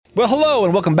Well, hello,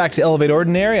 and welcome back to Elevate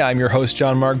Ordinary. I'm your host,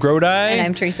 John Mark Grodi. And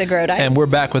I'm Teresa Grodi. And we're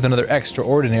back with another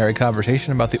extraordinary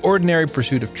conversation about the ordinary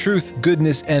pursuit of truth,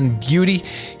 goodness, and beauty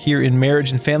here in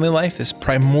marriage and family life, this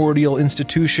primordial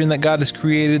institution that God has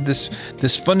created,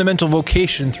 this fundamental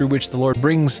vocation through which the Lord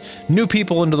brings new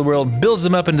people into the world, builds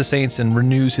them up into saints, and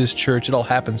renews his church. It all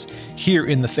happens here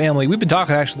in the family. We've been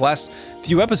talking actually the last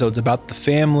few episodes about the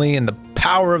family and the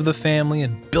power of the family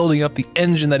and building up the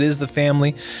engine that is the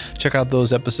family. Check out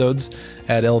those episodes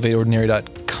at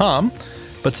elevateordinary.com.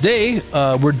 But today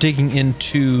we're digging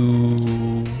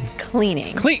into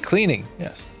cleaning. Cleaning,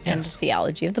 yes. And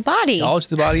theology of the body. Theology of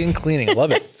the body and cleaning. I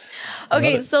love it.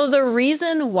 Okay, so the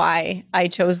reason why I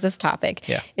chose this topic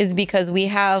is because we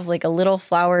have like a Little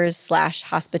Flowers /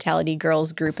 hospitality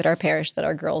girls group at our parish that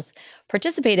our girls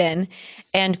participate in.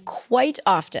 And quite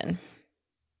often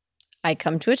I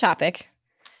come to a topic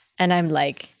and I'm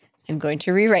like, I'm going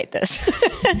to rewrite this.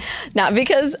 Not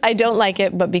because I don't like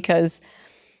it, but because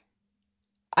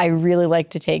I really like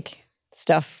to take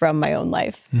stuff from my own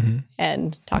life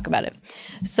and talk about it.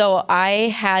 So I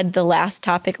had the last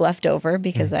topic left over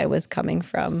because I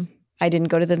didn't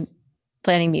go to the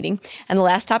planning meeting. And the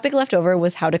last topic left over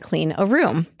was how to clean a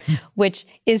room, which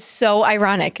is so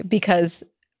ironic because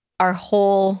our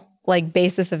whole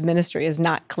basis of ministry is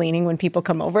not cleaning when people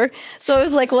come over. So I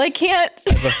was like, well, I can't.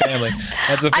 As a family.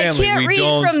 I can't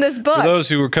read from this book. For those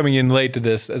who are coming in late to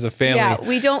this, as a family. Yeah,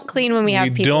 we don't clean when we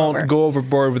have people over. We don't go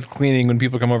overboard with cleaning when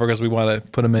people come over because we want to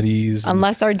put them at ease.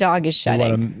 Unless our dog is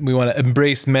shedding. We want to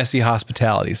embrace messy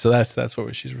hospitality. So that's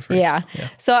what she's referring to. Yeah.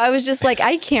 So I was just like,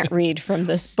 I can't read from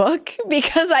this book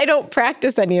because I don't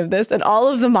practice any of this. And all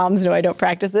of the moms know I don't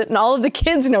practice it. And all of the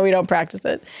kids know we don't practice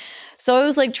it. So I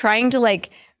was trying to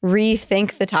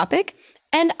rethink the topic.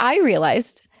 And I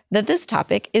realized that this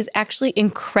topic is actually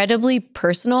incredibly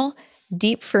personal,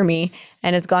 deep for me,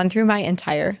 and has gone through my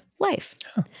entire life.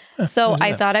 So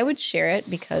I thought I would share it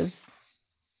because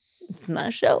it's my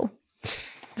show.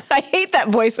 I hate that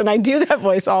voice and I do that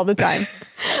voice all the time.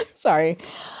 Sorry.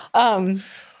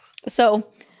 So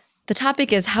the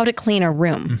topic is how to clean a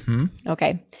room.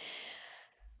 Okay.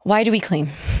 Why do we clean?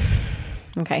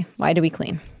 Okay. Why do we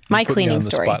clean? My cleaning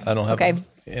story. I don't have an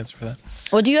answer for that.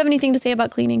 Well, do you have anything to say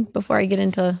about cleaning before I get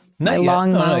into my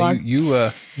long monologue?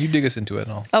 No, you dig us into it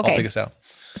and I'll dig us out.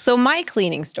 So my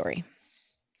cleaning story.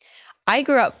 I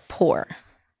grew up poor.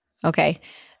 Okay.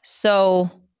 So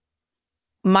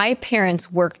my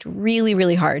parents worked really,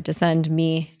 really hard to send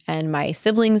me and my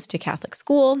siblings to Catholic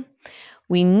school.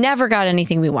 We never got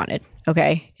anything we wanted.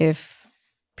 Okay. If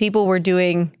people were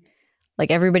doing,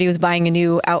 everybody was buying a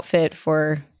new outfit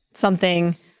for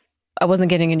something, I wasn't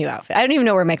getting a new outfit. I don't even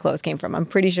know where my clothes came from. I'm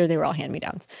pretty sure they were all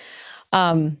hand-me-downs.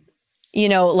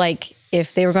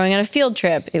 If they were going on a field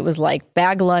trip, it was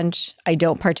bag lunch. I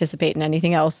don't participate in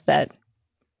anything else that,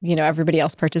 everybody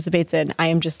else participates in. I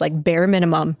am just bare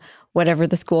minimum, whatever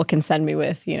the school can send me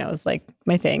with, is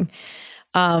my thing.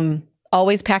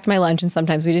 Always packed my lunch, and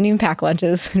sometimes we didn't even pack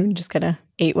lunches. We just kind of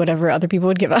ate whatever other people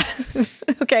would give us.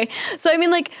 Okay. So,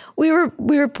 we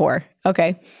were poor.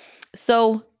 Okay.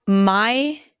 So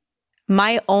my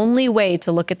only way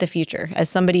to look at the future as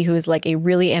somebody who is a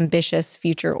really ambitious,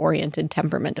 future-oriented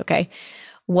temperament, okay,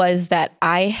 was that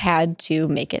I had to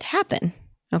make it happen,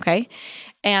 okay?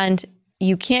 And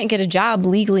you can't get a job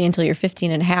legally until you're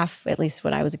 15 and a half, at least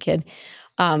when I was a kid.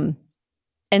 And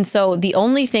so the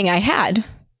only thing I had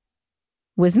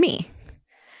was me.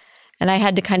 And I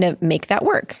had to kind of make that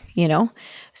work,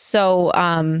 So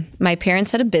my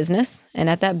parents had a business, and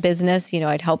at that business,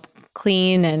 I'd help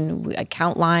clean and I'd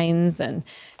count lines and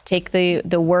take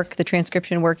the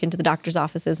transcription work into the doctor's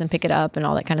offices and pick it up and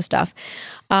all that kind of stuff.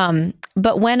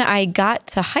 But when I got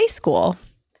to high school,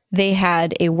 they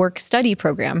had a work-study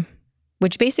program,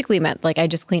 which basically meant I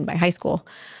just cleaned my high school.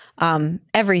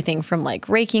 Everything from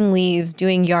raking leaves,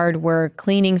 doing yard work,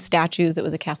 cleaning statues. It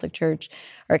was a Catholic church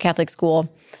or a Catholic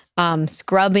school.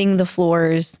 Scrubbing the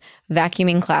floors,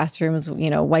 vacuuming classrooms,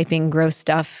 wiping gross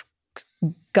stuff,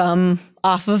 gum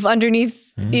off of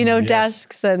underneath,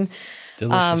 desks, and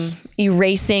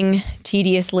erasing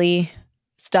tediously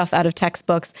stuff out of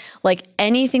textbooks.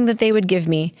 Anything that they would give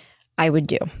me, I would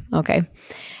do. Okay.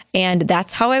 And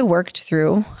that's how I worked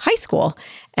through high school.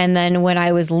 And then when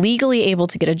I was legally able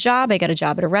to get a job, I got a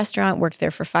job at a restaurant, worked there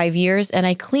for 5 years, and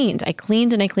I cleaned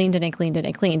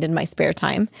in my spare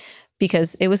time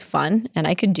because it was fun and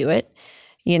I could do it,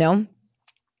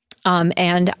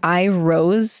 and I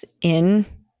rose in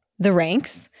the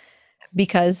ranks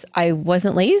because I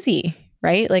wasn't lazy,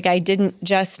 right? I didn't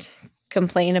just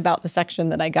complain about the section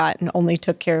that I got and only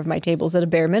took care of my tables at a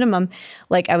bare minimum.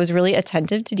 I was really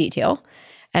attentive to detail.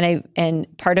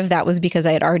 And part of that was because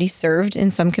I had already served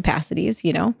in some capacities,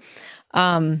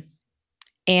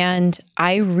 and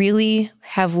I really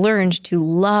have learned to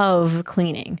love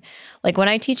cleaning. Like when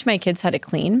I teach my kids how to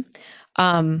clean,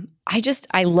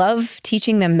 I love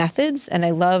teaching them methods, and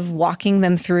I love walking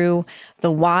them through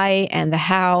the why and the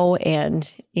how,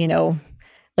 and,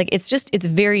 it's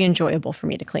very enjoyable for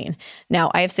me to clean.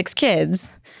 Now I have 6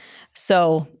 kids,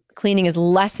 so cleaning is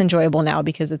less enjoyable now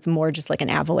because it's more just like an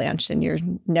avalanche and you're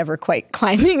never quite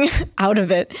climbing out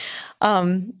of it.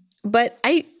 But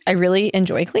I really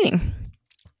enjoy cleaning.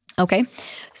 Okay.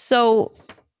 So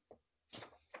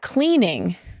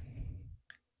cleaning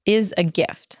is a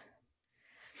gift.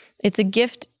 It's a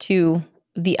gift to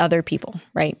the other people,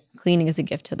 right? Cleaning is a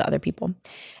gift to the other people.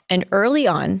 And early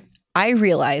on, I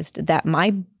realized that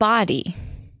my body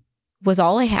was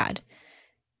all I had,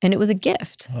 and it was a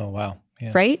gift. Oh, wow.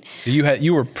 Yeah. Right? So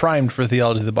you were primed for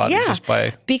theology of the body just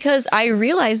by... because I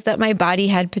realized that my body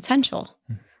had potential.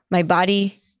 My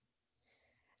body,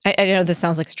 I know this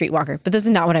sounds like streetwalker, but this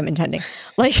is not what I'm intending.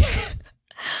 Like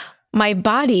my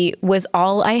body was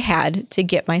all I had to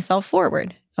get myself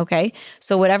forward. Okay.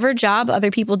 So whatever job other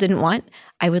people didn't want,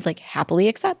 I would happily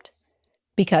accept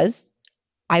because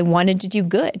I wanted to do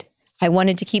good. I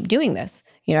wanted to keep doing this.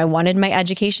 I wanted my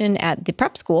education at the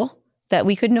prep school that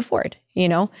we couldn't afford,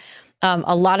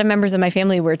 A lot of members of my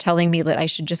family were telling me that I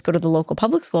should just go to the local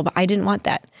public school, but I didn't want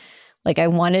that. I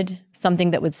wanted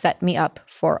something that would set me up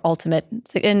for ultimate,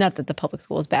 and not that the public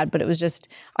school is bad, but it was just,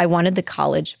 I wanted the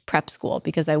college prep school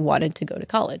because I wanted to go to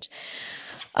college.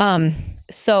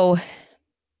 So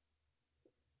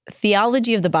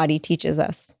theology of the body teaches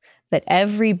us that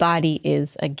every body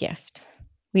is a gift.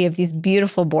 We have these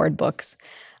beautiful board books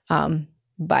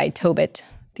by Tobit,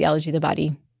 Theology of the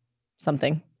Body,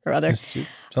 something or other.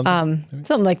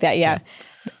 Something like that, yeah.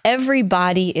 Every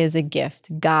body is a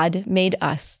gift. God made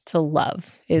us to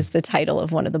love is the title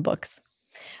of one of the books.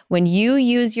 When you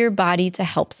use your body to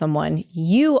help someone,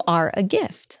 you are a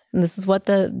gift. And this is what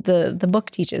the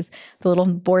book teaches, the little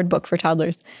board book for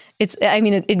toddlers.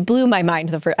 It blew my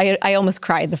mind. I almost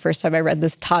cried the first time I read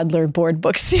this toddler board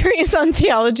book series on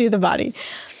theology of the body.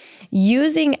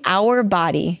 Using our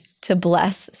body to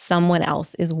bless someone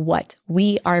else is what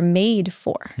we are made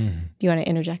for. Mm-hmm. Do you want to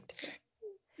interject?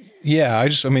 Yeah, I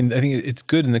think it's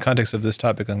good in the context of this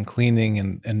topic on cleaning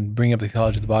and bringing up the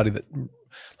theology of the body, that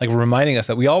reminding us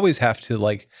that we always have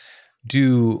to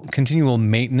do continual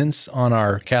maintenance on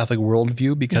our Catholic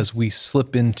worldview, because we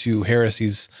slip into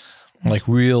heresies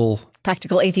real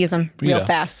practical atheism real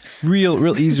fast.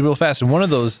 Real easy, real fast. And one of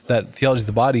those that theology of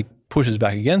the body pushes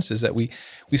back against is that we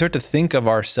start to think of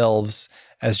ourselves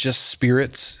as just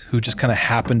spirits who just kind of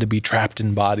happen to be trapped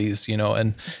in bodies,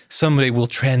 and someday we'll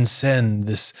transcend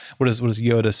this. What does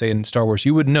Yoda say in Star Wars?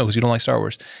 You wouldn't know because you don't like Star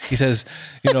Wars. He says,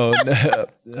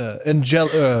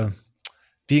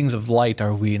 beings of light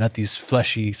are we, not these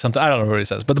fleshy something. I don't know what he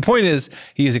says. But the point is,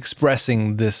 he is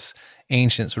expressing this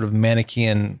ancient sort of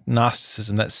Manichaean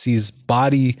Gnosticism that sees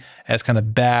body as kind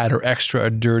of bad or extra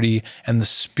or dirty, and the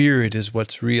spirit is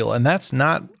what's real. And that's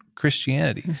not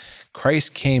Christianity.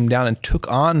 Christ came down and took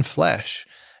on flesh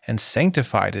and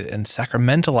sanctified it and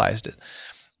sacramentalized it.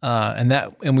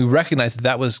 And we recognize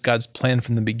that was God's plan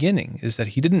from the beginning, is that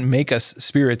he didn't make us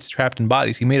spirits trapped in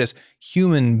bodies. He made us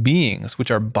human beings, which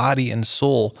are body and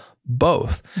soul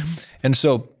both. Mm-hmm. And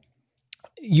so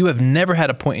you have never had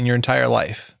a point in your entire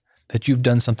life that you've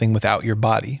done something without your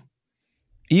body.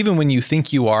 Even when you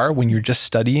think you are, when you're just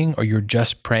studying or you're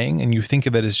just praying and you think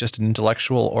of it as just an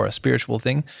intellectual or a spiritual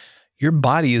thing, your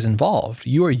body is involved.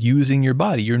 You are using your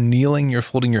body. You're kneeling, you're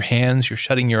folding your hands, you're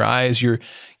shutting your eyes, you're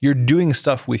doing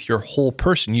stuff with your whole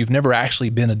person. You've never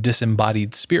actually been a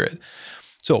disembodied spirit.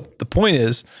 So the point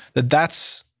is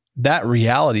that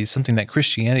reality is something that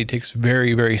Christianity takes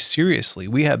very, very seriously.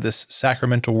 We have this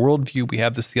sacramental worldview. We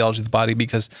have this theology of the body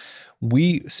because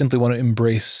we simply want to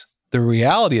embrace the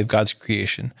reality of God's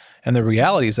creation. And the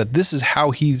reality is that this is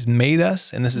how he's made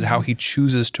us, and this is how he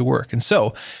chooses to work. And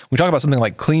so we talk about something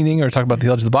like cleaning, or talk about the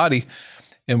theology of the body,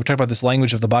 and we talk about this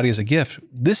language of the body as a gift.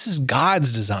 This is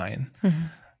God's design,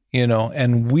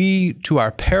 and we, to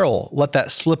our peril, let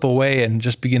that slip away and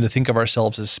just begin to think of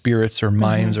ourselves as spirits or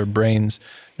minds or brains.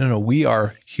 No, we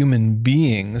are human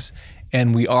beings,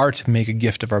 and we are to make a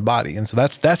gift of our body. And so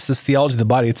that's this theology of the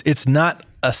body. It's not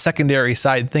a secondary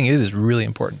side thing. It is really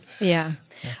important. Yeah.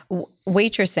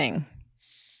 Waitressing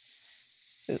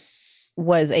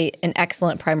was an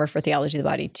excellent primer for theology of the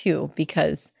body too,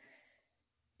 because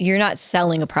you're not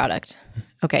selling a product.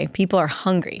 Okay. People are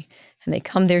hungry. and they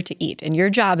come there to eat. And your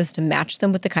job is to match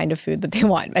them with the kind of food that they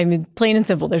want. I mean, plain and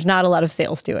simple, there's not a lot of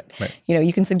sales to it. Right.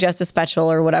 You can suggest a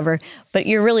special or whatever, but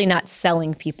you're really not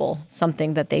selling people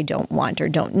something that they don't want or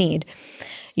don't need.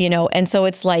 And so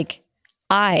it's like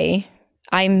I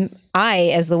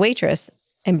as the waitress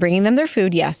am bringing them their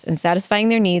food, yes, and satisfying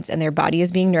their needs, and their body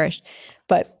is being nourished.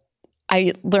 But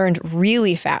I learned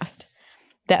really fast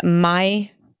that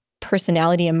my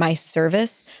personality and my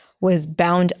service was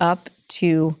bound up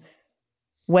to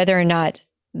whether or not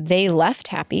they left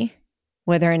happy,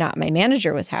 whether or not my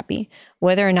manager was happy,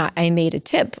 whether or not I made a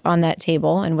tip on that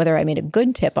table, and whether I made a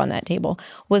good tip on that table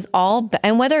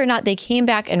and whether or not they came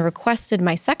back and requested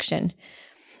my section,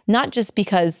 not just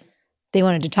because they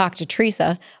wanted to talk to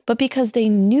Teresa, but because they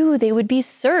knew they would be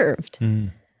served.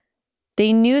 Mm.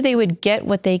 They knew they would get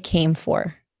what they came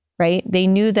for, right? They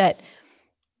knew that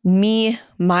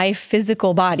my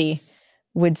physical body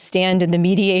would stand in the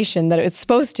mediation that it was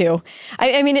supposed to.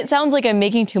 I mean, it sounds like I'm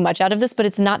making too much out of this, but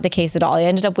it's not the case at all. I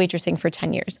ended up waitressing for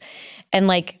 10 years. And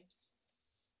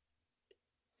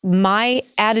my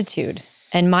attitude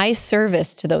and my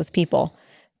service to those people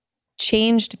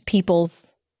changed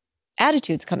people's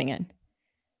attitudes coming in,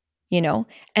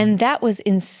 and that was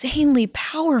insanely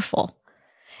powerful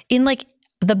in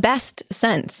the best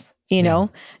sense,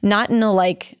 not in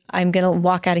a I'm going to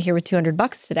walk out of here with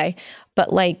 $200 today, but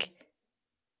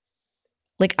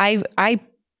I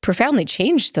profoundly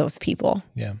changed those people.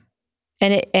 Yeah.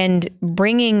 And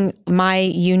bringing my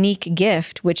unique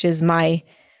gift, which is my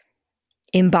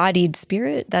embodied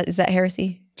spirit, is that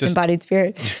heresy? Embodied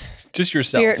spirit. Just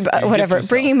yourself. Spirit, whatever.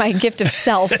 Bringing my gift of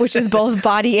self, which is both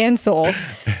body and soul,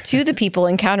 to the people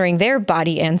encountering their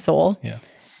body and soul. Yeah.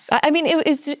 I mean, it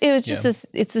was just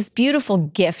this beautiful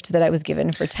gift that I was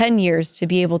given for 10 years to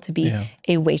be able to be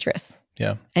a waitress.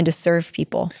 Yeah. And to serve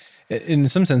people. In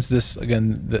some sense, this,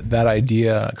 again, that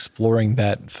idea, exploring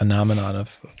that phenomenon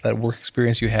of that work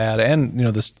experience you had, and,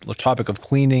 this topic of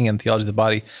cleaning and theology of the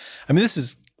body, I mean, this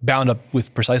is bound up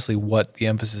with precisely what the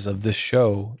emphasis of this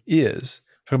show is.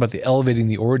 We're talking about the elevating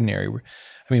the ordinary.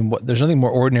 I mean, there's nothing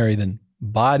more ordinary than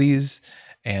bodies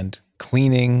and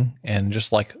cleaning and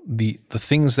just the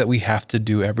things that we have to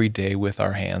do every day with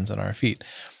our hands and our feet.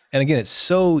 And again, it's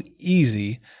so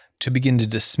easy to begin to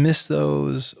dismiss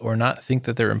those or not think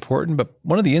that they're important. But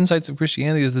one of the insights of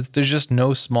Christianity is that there's just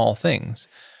no small things.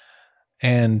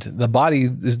 And the body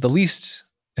is the least,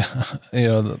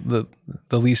 the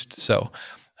least so.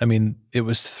 I mean, it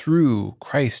was through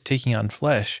Christ taking on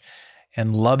flesh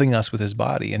and loving us with his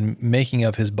body and making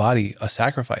of his body a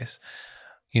sacrifice,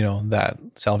 that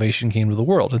salvation came to the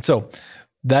world. And so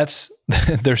there's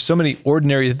so many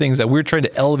ordinary things that we're trying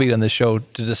to elevate on this show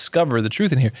to discover the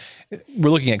truth in here. We're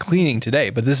looking at cleaning today,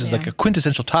 but this is a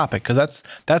quintessential topic because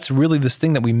that's really this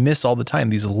thing that we miss all the time,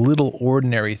 these little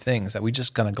ordinary things that we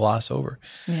just kind of gloss over.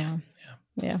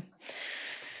 Yeah.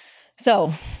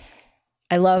 So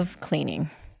I love cleaning.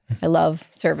 I love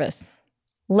service.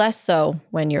 Less so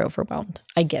when you're overwhelmed.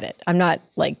 I get it. I'm not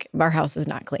our house is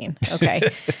not clean. Okay.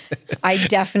 I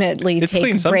definitely it's take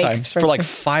clean breaks sometimes for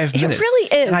 5 minutes. It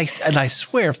really is. And I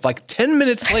swear, 10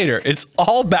 minutes later, it's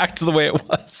all back to the way it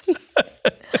was.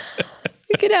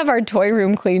 We could have our toy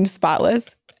room cleaned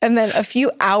spotless. And then a few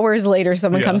hours later,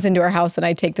 someone comes into our house and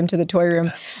I take them to the toy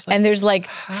room and there's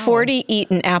 40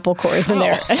 eaten apple cores in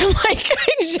there. And I'm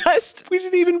we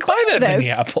didn't even buy that many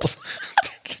apples.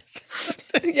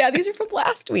 Yeah, these are from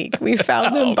last week. We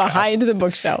found them behind the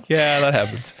bookshelf. Yeah, that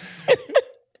happens.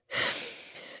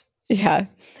 Yeah.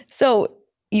 So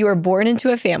you were born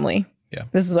into a family. Yeah.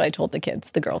 This is what I told the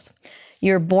kids, the girls.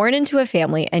 You're born into a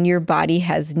family and your body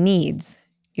has needs.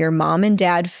 Your mom and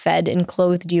dad fed and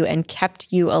clothed you and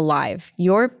kept you alive.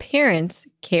 Your parents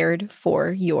cared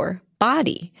for your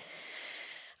body.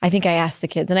 I think I asked the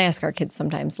kids, and I ask our kids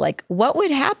sometimes, what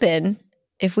would happen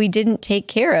if we didn't take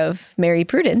care of Mary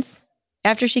Prudence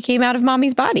after she came out of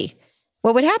mommy's body?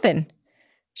 What would happen?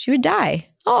 She would die.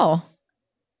 Oh.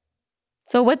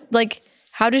 So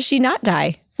how does she not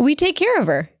die? We take care of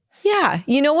her. Yeah.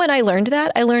 When I learned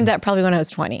that? I learned that probably when I was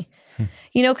 20.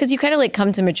 Because you kind of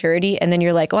come to maturity and then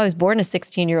you're I was born a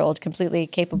 16-year-old completely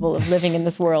capable of living in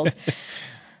this world.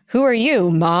 Who are you,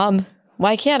 Mom?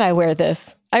 Why can't I wear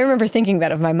this? I remember thinking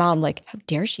that of my mom, how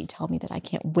dare she tell me that I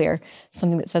can't wear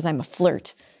something that says I'm a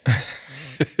flirt?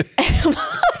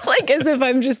 As if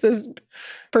I'm just this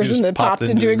person that popped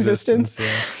into existence.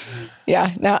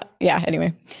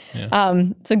 Anyway. Yeah.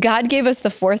 So God gave us the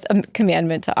fourth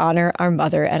commandment to honor our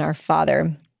mother and our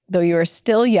father. Though you are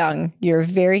still young, you're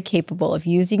very capable of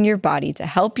using your body to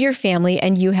help your family,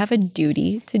 and you have a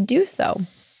duty to do so.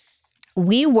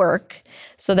 We work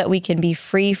so that we can be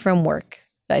free from work.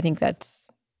 I think that's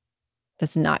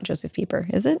That's not Joseph Pieper,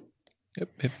 is it? Yep,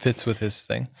 it fits with his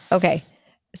thing. Okay.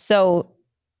 So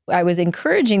I was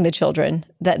encouraging the children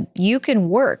that you can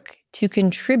work to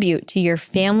contribute to your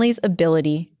family's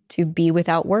ability to be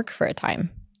without work for a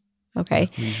time. Okay.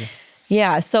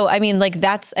 Yeah. So, I mean, like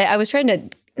I was trying to,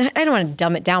 I don't want to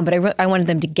dumb it down, but I wanted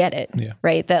them to get it,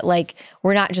 right? That like,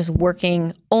 we're not just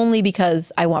working only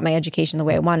because I want my education the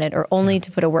way I want it, or only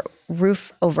to put a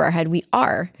roof over our head. We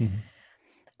are,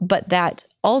 but that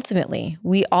ultimately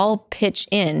we all pitch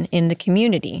in the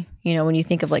community. You know, when you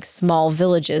think of like small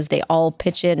villages, they all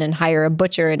pitch in and hire a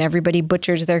butcher, and everybody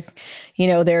butchers their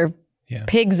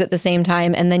pigs at the same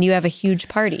time. And then you have a huge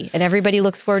party, and everybody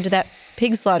looks forward to that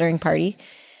pig slaughtering party.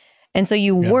 And so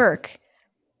you work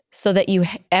so that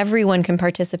everyone can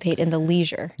participate in the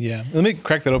leisure. Yeah. Let me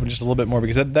crack that open just a little bit more,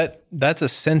 because that's a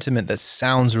sentiment that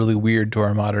sounds really weird to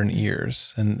our modern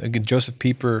ears. And again, Joseph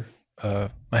Pieper, my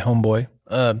homeboy,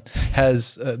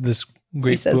 has this great book.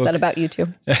 He says that about you too.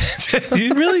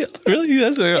 Really?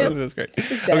 That's great.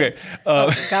 Okay.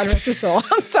 God rest his soul.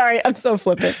 I'm sorry. I'm so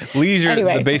flippant. Leisure,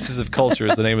 anyway. The Basis of Culture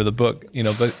is the name of the book,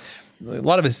 but a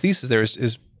lot of his thesis there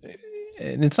is,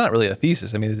 and it's not really a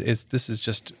thesis. I mean, this is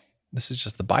just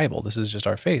the Bible. This is just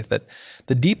our faith, that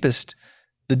the deepest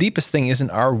thing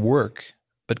isn't our work,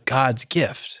 but God's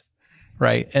gift,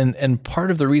 right? And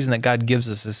part of the reason that God gives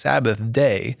us a Sabbath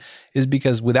day is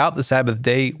because without the Sabbath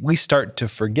day, we start to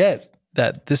forget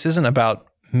that this isn't about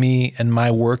me and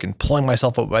my work and pulling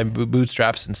myself up by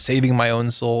bootstraps and saving my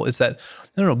own soul. It's that,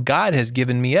 no, God has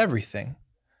given me everything.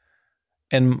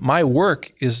 And my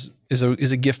work is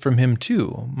a gift from him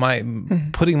too. My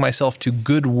putting myself to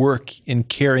good work in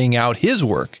carrying out his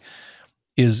work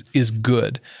is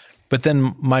good. But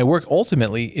then my work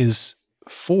ultimately is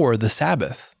for the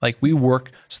Sabbath. Like, we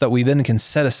work so that we then can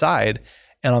set aside,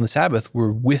 and on the Sabbath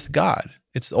we're with God.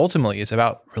 It's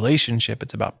about relationship.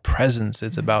 It's about presence.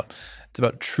 It's about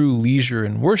true leisure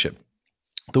and worship.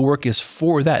 The work is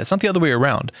for that. It's not the other way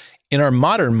around. In our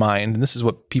modern mind, and this is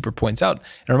what Pieper points out,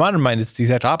 in our modern mind, it's the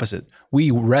exact opposite. We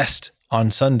rest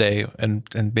on Sunday and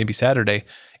maybe Saturday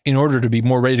in order to be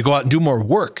more ready to go out and do more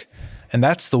work. And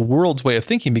that's the world's way of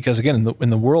thinking, because again, in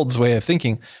the world's way of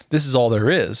thinking, this is all there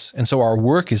is. And so our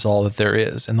work is all that there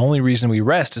is. And the only reason we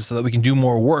rest is so that we can do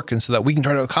more work and so that we can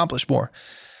try to accomplish more.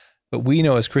 But we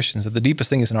know as Christians that the deepest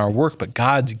thing isn't our work, but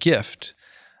God's gift.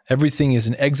 Everything is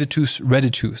an exitus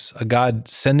reditus, a God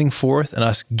sending forth and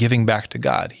us giving back to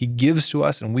God. He gives to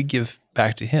us and we give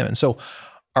back to him. And so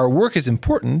our work is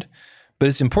important, but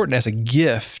it's important as a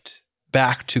gift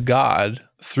back to God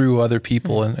through other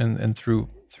people and through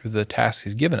the tasks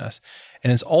he's given us.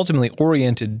 And it's ultimately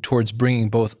oriented towards bringing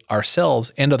both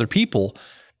ourselves and other people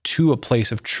to a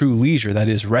place of true leisure, that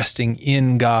is resting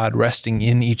in God, resting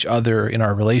in each other, in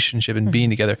our relationship and being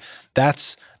together.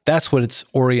 That's what it's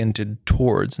oriented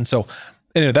towards. And so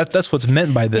anyway, that's what's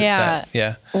meant by this.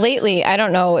 Yeah. Lately, I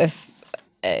don't know if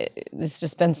it's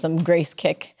just been some grace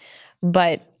kick,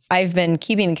 but I've been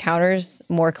keeping the counters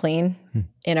more clean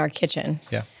in our kitchen.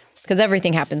 Yeah. Because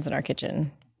everything happens in our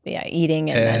kitchen. Yeah,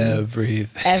 eating and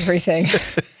everything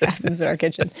happens in our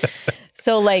kitchen.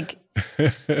 So like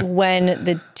when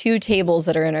the two tables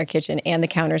that are in our kitchen and the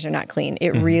counters are not clean, it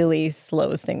really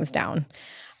slows things down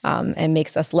and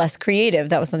makes us less creative.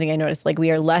 That was something I noticed. Like,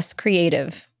 we are less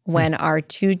creative when our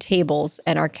two tables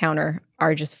and our counter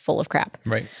are just full of crap.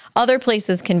 Right. Other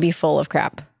places can be full of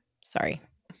crap. Sorry.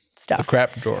 Stuff. The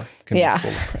crap drawer can be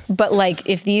full of crap. But like,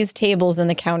 if these tables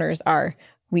and the counters are,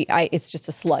 it's just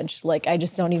a sludge. Like, I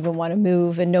just don't even want to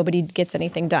move and nobody gets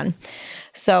anything done.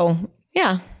 So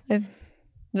yeah,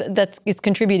 it's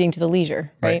contributing to the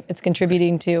leisure, right? It's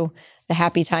contributing to the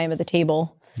happy time at the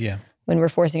table. Yeah. When we're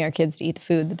forcing our kids to eat the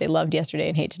food that they loved yesterday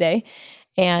and hate today,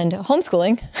 and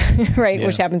homeschooling, right? Yeah.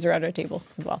 Which happens around our table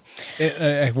as well.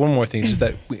 One more thing is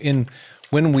that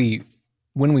when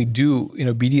we do in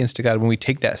obedience to God, when we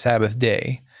take that Sabbath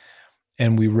day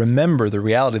and we remember the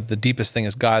reality that the deepest thing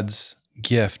is God's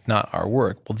gift, not our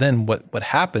work, well, then what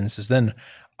happens is then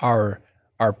our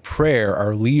prayer,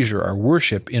 our leisure, our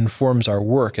worship informs our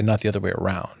work and not the other way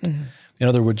around. Mm-hmm. In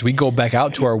other words, we go back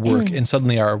out to our work and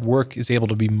suddenly our work is able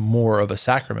to be more of a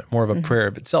sacrament, more of a prayer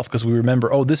of itself, because we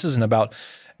remember, oh, this isn't about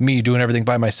me doing everything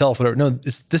by myself, whatever. No,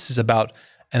 this is about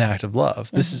an act of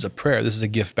love. This is a prayer. This is a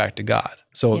gift back to God.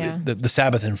 So the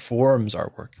Sabbath informs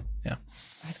our work. Yeah.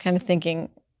 I was kind of thinking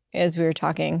as we were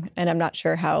talking, and I'm not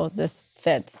sure how this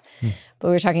fits, but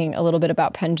we were talking a little bit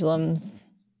about pendulums.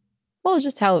 Well,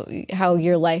 just how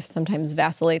your life sometimes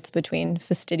vacillates between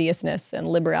fastidiousness and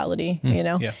liberality, you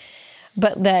know? Yeah.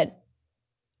 But that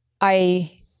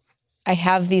I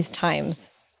have these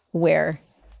times where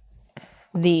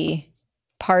the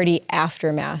party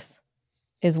after Mass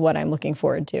is what I'm looking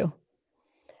forward to.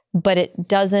 But it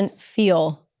doesn't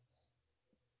feel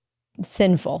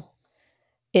sinful.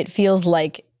 It feels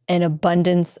like an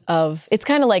abundance of, it's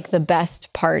kind of like the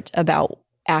best part about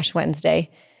Ash Wednesday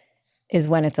is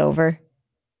when it's over.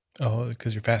 Oh,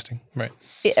 because you're fasting. Right.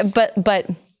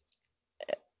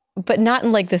 But not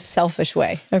in like this selfish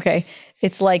way. Okay.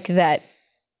 It's like that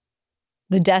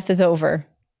the death is over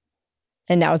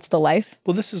and now it's the life.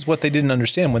 Well, this is what they didn't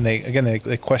understand when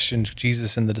they questioned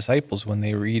Jesus and the disciples when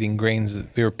they were eating grains.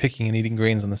 They were picking and eating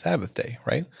grains on the Sabbath day,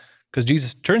 right? Because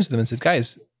Jesus turns to them and said,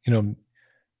 guys,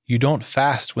 you don't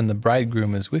fast when the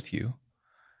bridegroom is with you,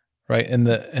 right? And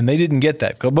they didn't get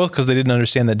that, both because they didn't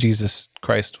understand that Jesus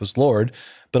Christ was Lord,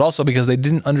 but also because they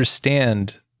didn't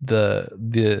understand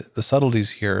the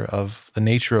subtleties here of the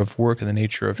nature of work and the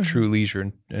nature of true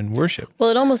leisure and worship. Well,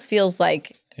 it almost feels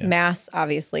like Mass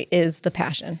obviously is the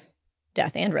passion,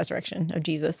 death, and resurrection of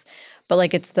Jesus, but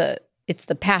like it's the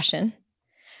passion.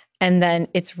 And then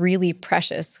it's really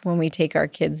precious when we take our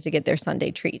kids to get their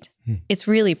Sunday treat. It's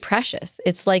really precious.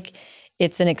 It's like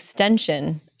it's an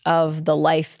extension of the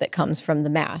life that comes from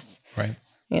the Mass. Right.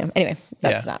 Anyway,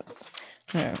 that's not.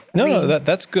 No,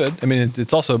 that's good. I mean,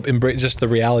 it's also just the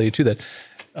reality too that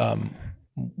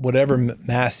whatever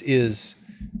Mass is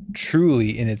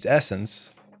truly in its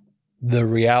essence, the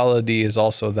reality is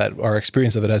also that our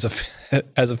experience of it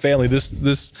as a family,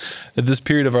 this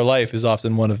period of our life is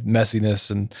often one of messiness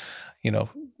and,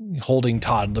 holding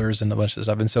toddlers and a bunch of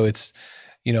stuff. And so it's,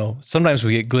 sometimes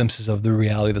we get glimpses of the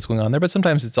reality that's going on there, but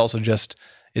sometimes it's also just,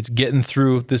 it's getting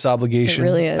through this obligation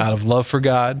out of love for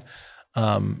God.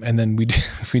 And then we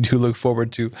do look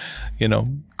forward to,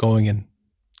 going and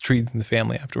treating the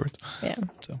family afterwards. Yeah.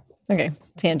 So. Okay.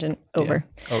 Tangent over.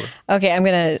 Yeah, over. Okay. I'm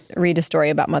going to read a story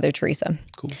about Mother Teresa.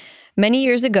 Cool. Many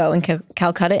years ago in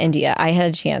Calcutta, India, I had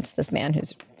a chance, this man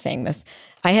who's saying this,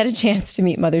 I had a chance to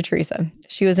meet Mother Teresa.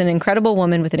 She was an incredible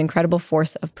woman with an incredible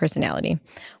force of personality.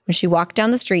 When she walked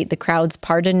down the street, the crowds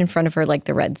parted in front of her like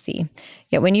the Red Sea.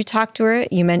 Yet when you talked to her,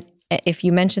 if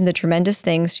you mentioned the tremendous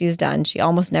things she's done, she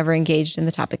almost never engaged in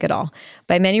the topic at all.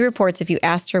 By many reports, if you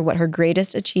asked her what her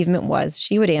greatest achievement was,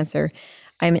 she would answer,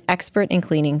 I'm an expert in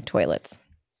cleaning toilets.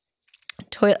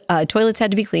 Toilets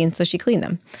had to be cleaned, so she cleaned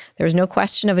them. There was no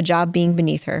question of a job being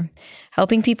beneath her.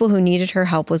 Helping people who needed her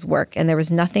help was work, and there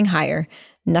was nothing higher,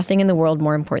 nothing in the world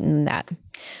more important than that.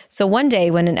 So one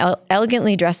day, when an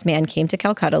elegantly dressed man came to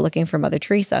Calcutta looking for Mother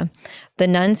Teresa, the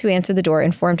nuns who answered the door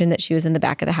informed him that she was in the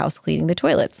back of the house cleaning the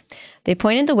toilets. They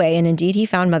pointed the way, and indeed he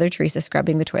found Mother Teresa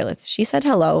scrubbing the toilets. She said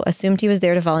hello, assumed he was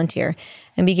there to volunteer,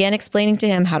 and began explaining to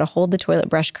him how to hold the toilet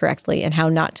brush correctly and how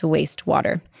not to waste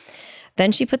water.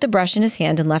 Then she put the brush in his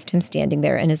hand and left him standing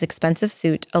there in his expensive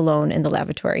suit alone in the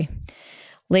lavatory.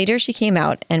 Later, she came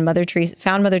out and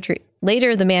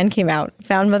Later, the man came out,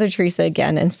 found Mother Teresa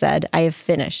again and said, I have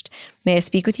finished. May I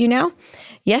speak with you now?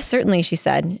 Yes, certainly, she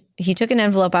said. He took an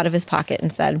envelope out of his pocket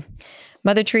and said,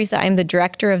 Mother Teresa, I am the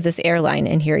director of this airline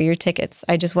and here are your tickets.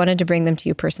 I just wanted to bring them to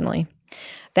you personally.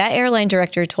 That airline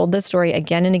director told this story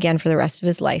again and again for the rest of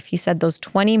his life. He said those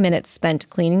 20 minutes spent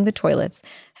cleaning the toilets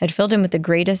had filled him with the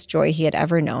greatest joy he had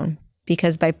ever known,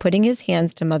 because by putting his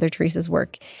hands to Mother Teresa's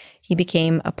work, he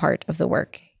became a part of the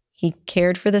work. He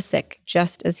cared for the sick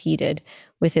just as he did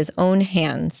with his own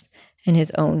hands and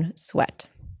his own sweat.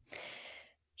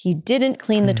 He didn't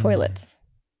clean the toilets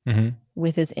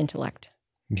with his intellect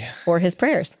or his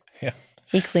prayers. Yeah.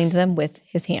 He cleaned them with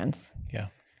his hands. Yeah.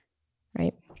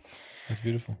 Right? That's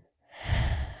beautiful.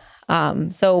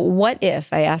 So what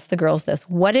if, I asked the girls this,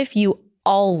 what if you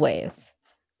always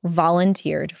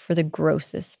volunteered for the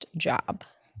grossest job?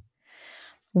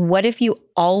 What if you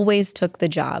always took the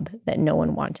job that no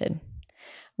one wanted?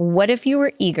 What if you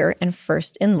were eager and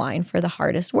first in line for the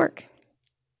hardest work?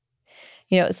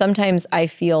 Sometimes I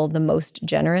feel the most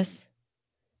generous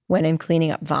when I'm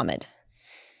cleaning up vomit.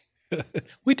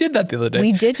 We did that the other day.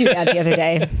 We did do that the other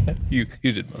day. You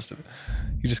did most of it.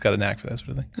 You just got a knack for that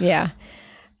sort of thing. Yeah.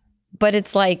 But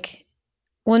it's like,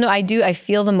 well, no, I do. I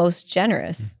feel the most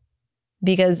generous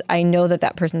because I know that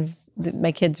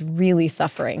my kid's really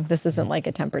suffering. This isn't like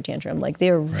a temper tantrum. Like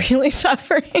they're really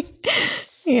suffering,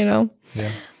 Yeah.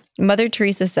 Mother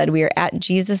Teresa said, we are at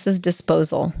Jesus's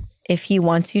disposal if he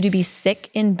wants you to be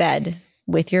sick in bed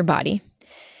with your body,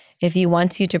 if he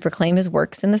wants you to proclaim his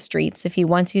works in the streets, if he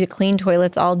wants you to clean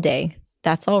toilets all day,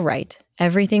 that's all right.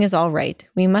 Everything is all right.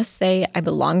 We must say, I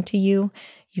belong to you.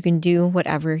 You can do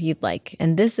whatever you'd like.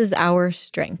 And this is our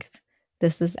strength.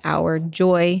 This is our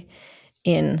joy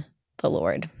in the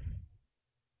Lord.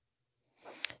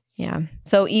 Yeah.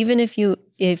 So even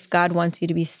if God wants you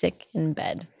to be sick in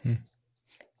bed,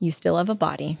 you still have a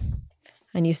body,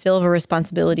 And you still have a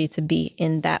responsibility to be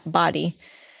in that body,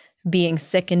 being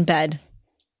sick in bed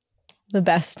the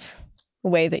best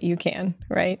way that you can,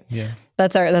 right? Yeah.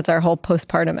 That's our whole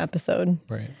postpartum episode.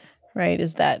 Right. Right?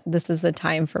 Is that this is a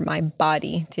time for my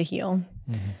body to heal.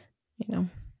 Mm-hmm.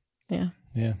 Yeah.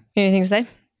 Yeah. Anything to say?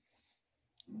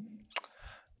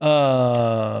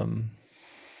 Well,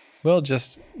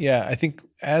 I think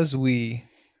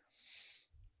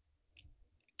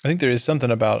I think there is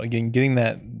something about, again, getting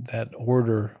that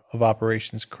order of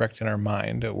operations correct in our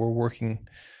mind. We're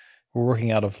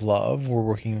working out of love. We're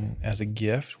working as a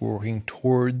gift. We're working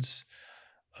towards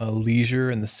leisure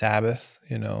and the Sabbath,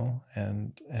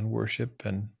 and worship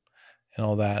and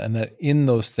all that. And that in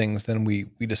those things, then we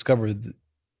discover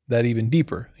that even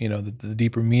deeper, the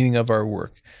deeper meaning of our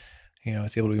work.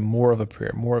 It's able to be more of a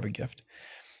prayer, more of a gift.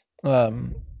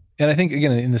 And I think,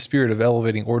 again, in the spirit of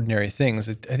elevating ordinary things,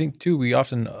 I think, too, we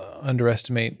often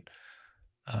underestimate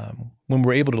when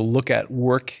we're able to look at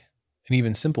work, and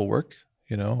even simple work,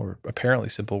 or apparently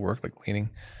simple work like cleaning,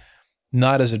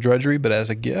 not as a drudgery, but as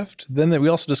a gift, then that we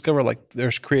also discover, like,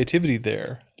 there's creativity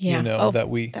there, Yeah. that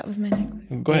was my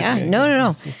next. Go ahead. Yeah.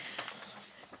 No.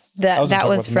 That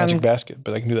was from Magic Basket,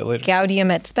 but I can do that later.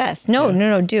 Gaudium et Spes.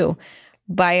 No, do.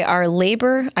 By our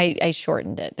labor, I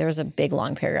shortened it. There was a big,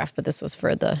 long paragraph, but this was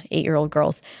for the 8-year-old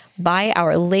girls. By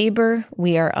our labor,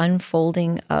 we are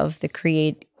unfolding of the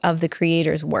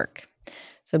Creator's work.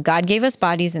 So God gave us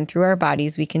bodies, and through our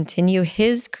bodies, we continue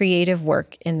His creative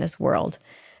work in this world.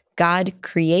 God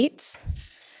creates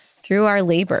through our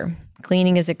labor.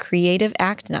 Cleaning is a creative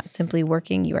act, not simply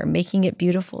working. You are making it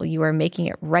beautiful. You are making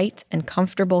it right and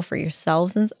comfortable for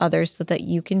yourselves and others so that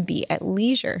you can be at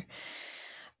leisure.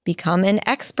 Become an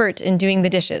expert in doing the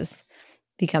dishes.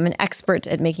 Become an expert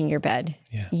at making your bed.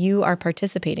 Yeah. You are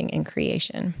participating in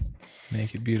creation.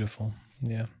 Make it beautiful.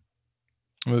 Yeah.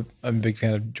 I'm a big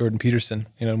fan of Jordan Peterson.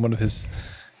 One of his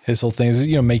whole things is,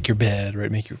 make your bed,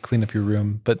 right? Clean up your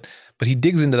room. But he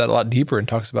digs into that a lot deeper and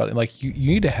talks about it. Like, you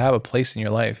need to have a place in your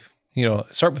life.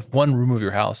 Start with one room of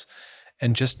your house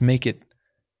and just make it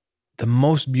the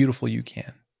most beautiful you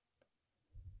can.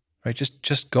 Right?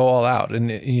 Just go all out,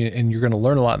 and you're going to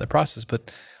learn a lot in the process.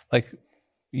 But, like,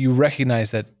 you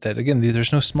recognize that again,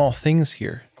 there's no small things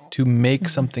here to make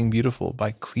something beautiful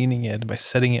by cleaning it, by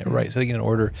setting it right, setting it in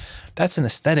order. That's an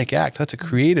aesthetic act. That's a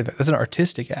creative act. That's an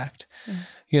artistic act.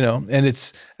 And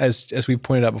it's, as we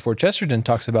pointed out before, Chesterton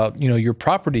talks about, your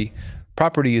property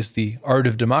is the art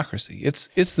of democracy.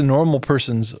 It's the normal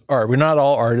person's art. We're not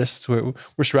all artists.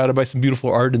 We're surrounded by some beautiful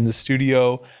art in the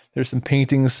studio. There's some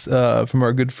paintings from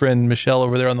our good friend Michelle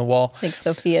over there on the wall. I think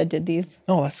Sophia did these.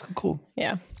 Oh, that's cool.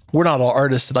 Yeah. We're not all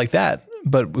artists like that,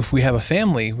 but if we have a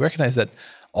family, we recognize that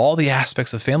all the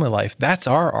aspects of family life, that's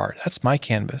our art. That's my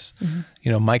canvas.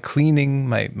 Mm-hmm. My cleaning,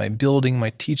 my building,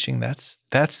 my teaching, that's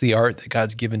the art that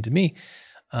God's given to me.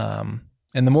 And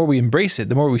the more we embrace it,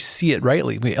 the more we see it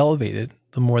rightly, we elevate it,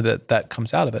 the more that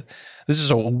comes out of it. This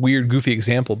is a weird, goofy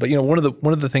example, but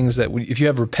one of the things that if you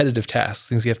have repetitive tasks,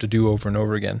 things you have to do over and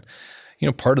over again,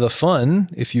 part of the fun,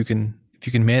 if you can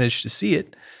manage to see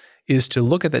it, is to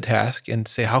look at the task and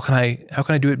say, how can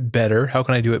I do it better? How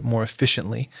can I do it more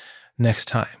efficiently next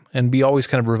time? And be always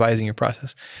kind of revising your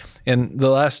process. And the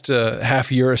last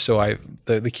half year or so,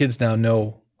 the kids now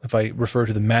know if I refer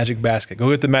to the magic basket, go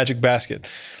get the magic basket.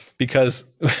 Because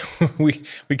we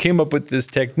came up with this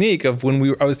technique of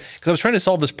because I was trying to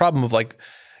solve this problem of, like,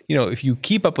 if you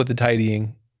keep up with the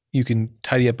tidying, you can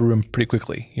tidy up a room pretty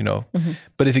quickly, Mm-hmm.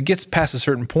 But if it gets past a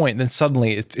certain point, then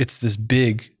suddenly it's this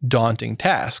big, daunting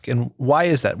task. And why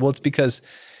is that? Well, it's because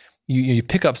you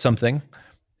pick up something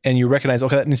and you recognize,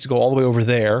 okay, that needs to go all the way over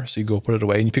there. So you go put it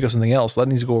away, and you pick up something else. Well, that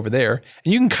needs to go over there.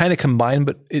 And you can kind of combine,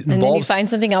 but it involves... And then you find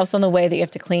something else on the way that you have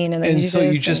to clean. And then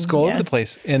you just go over the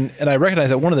place. And I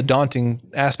recognize that one of the daunting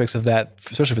aspects of that,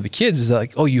 especially for the kids, is that,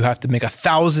 like, oh, you have to make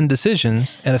 1,000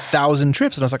 decisions and 1,000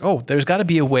 trips. And I was like, oh, there's got to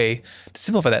be a way to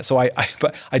simplify that. So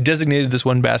I designated this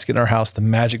one basket in our house, the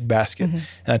magic basket. Mm-hmm.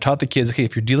 And I taught the kids, okay,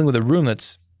 if you're dealing with a room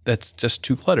that's just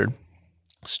too cluttered,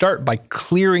 start by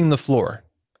clearing the floor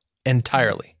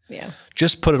entirely. Yeah.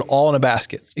 Just put it all in a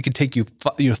basket. It could take you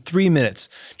 3 minutes.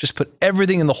 Just put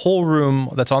everything in the whole room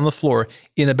that's on the floor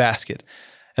in a basket,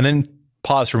 and then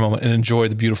pause for a moment and enjoy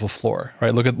the beautiful floor.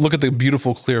 Right? Look at the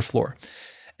beautiful clear floor,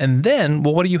 and then,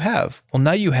 well, what do you have? Well,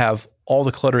 now you have all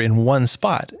the clutter in one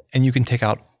spot, and you can take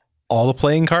out all the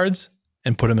playing cards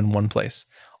and put them in one place.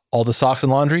 All the socks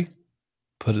and laundry,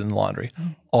 put it in the laundry.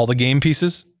 All the game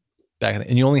pieces,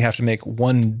 and you only have to make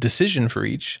one decision for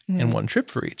each and one trip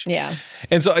for each. Yeah.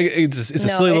 And so it's a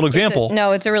silly little example.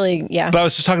 It's a really, yeah. But I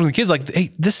was just talking to the kids like, hey,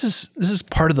 this is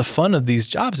part of the fun of these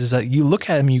jobs is that you look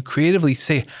at them, you creatively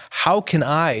say, how can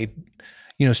I,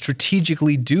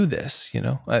 strategically do this,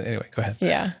 Anyway, go ahead.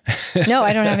 Yeah. No,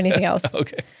 I don't have anything else.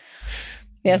 Okay.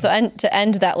 Yeah. So to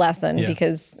end that lesson,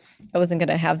 because I wasn't going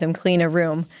to have them clean a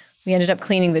room, we ended up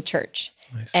cleaning the church.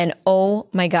 Nice. And oh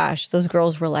my gosh, those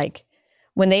girls were like,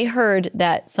 when they heard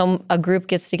that a group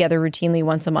gets together routinely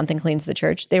once a month and cleans the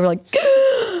church, they were like,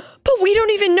 but we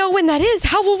don't even know when that is.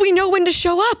 How will we know when to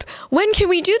show up? When can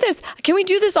we do this? Can we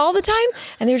do this all the time?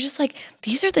 And they were just like,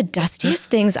 these are the dustiest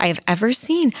things I have ever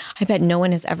seen. I bet no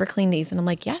one has ever cleaned these. And I'm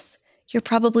like, yes, you're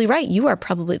probably right. You are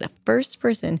probably the first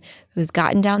person who's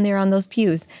gotten down there on those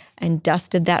pews and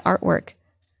dusted that artwork.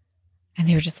 And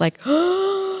they were just like,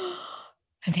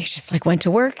 and they just like went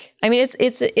to work. I mean,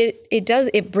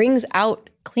 it brings out,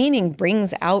 cleaning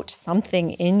brings out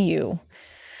something in you.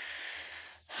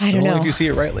 I don't know. Only if you see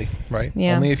it rightly, right?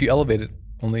 Yeah. Only if you elevate it.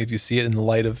 Only if you see it in the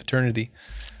light of eternity.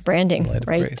 Branding, light of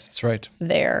right? Grace. That's right.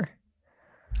 There.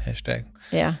 Hashtag.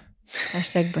 Yeah.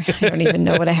 Hashtag brand. I don't even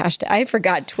know what a hashtag. I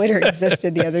forgot Twitter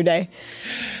existed the other day.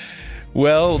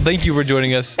 Well, thank you for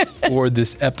joining us for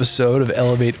this episode of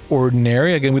Elevate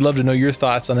Ordinary. Again, we'd love to know your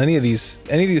thoughts on any of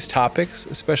these topics,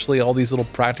 especially all these little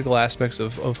practical aspects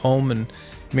of home and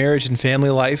marriage and family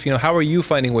life. How are you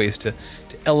finding ways to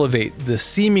elevate the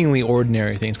seemingly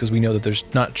ordinary things? Because we know that there's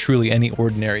not truly any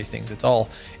ordinary things. It's all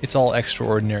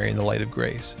extraordinary in the light of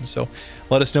grace. And so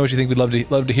let us know what you think. We'd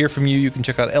love to hear from you. You can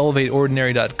check out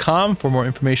elevateordinary.com for more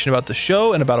information about the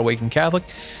show and about Awaken Catholic,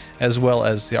 as well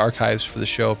as the archives for the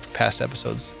show, past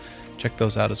episodes. Check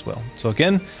those out as well. So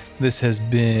again, this has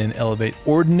been Elevate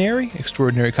Ordinary,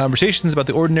 extraordinary conversations about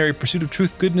the ordinary pursuit of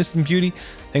truth, goodness, and beauty.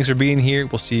 Thanks for being here.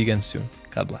 We'll see you again soon.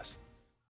 God bless.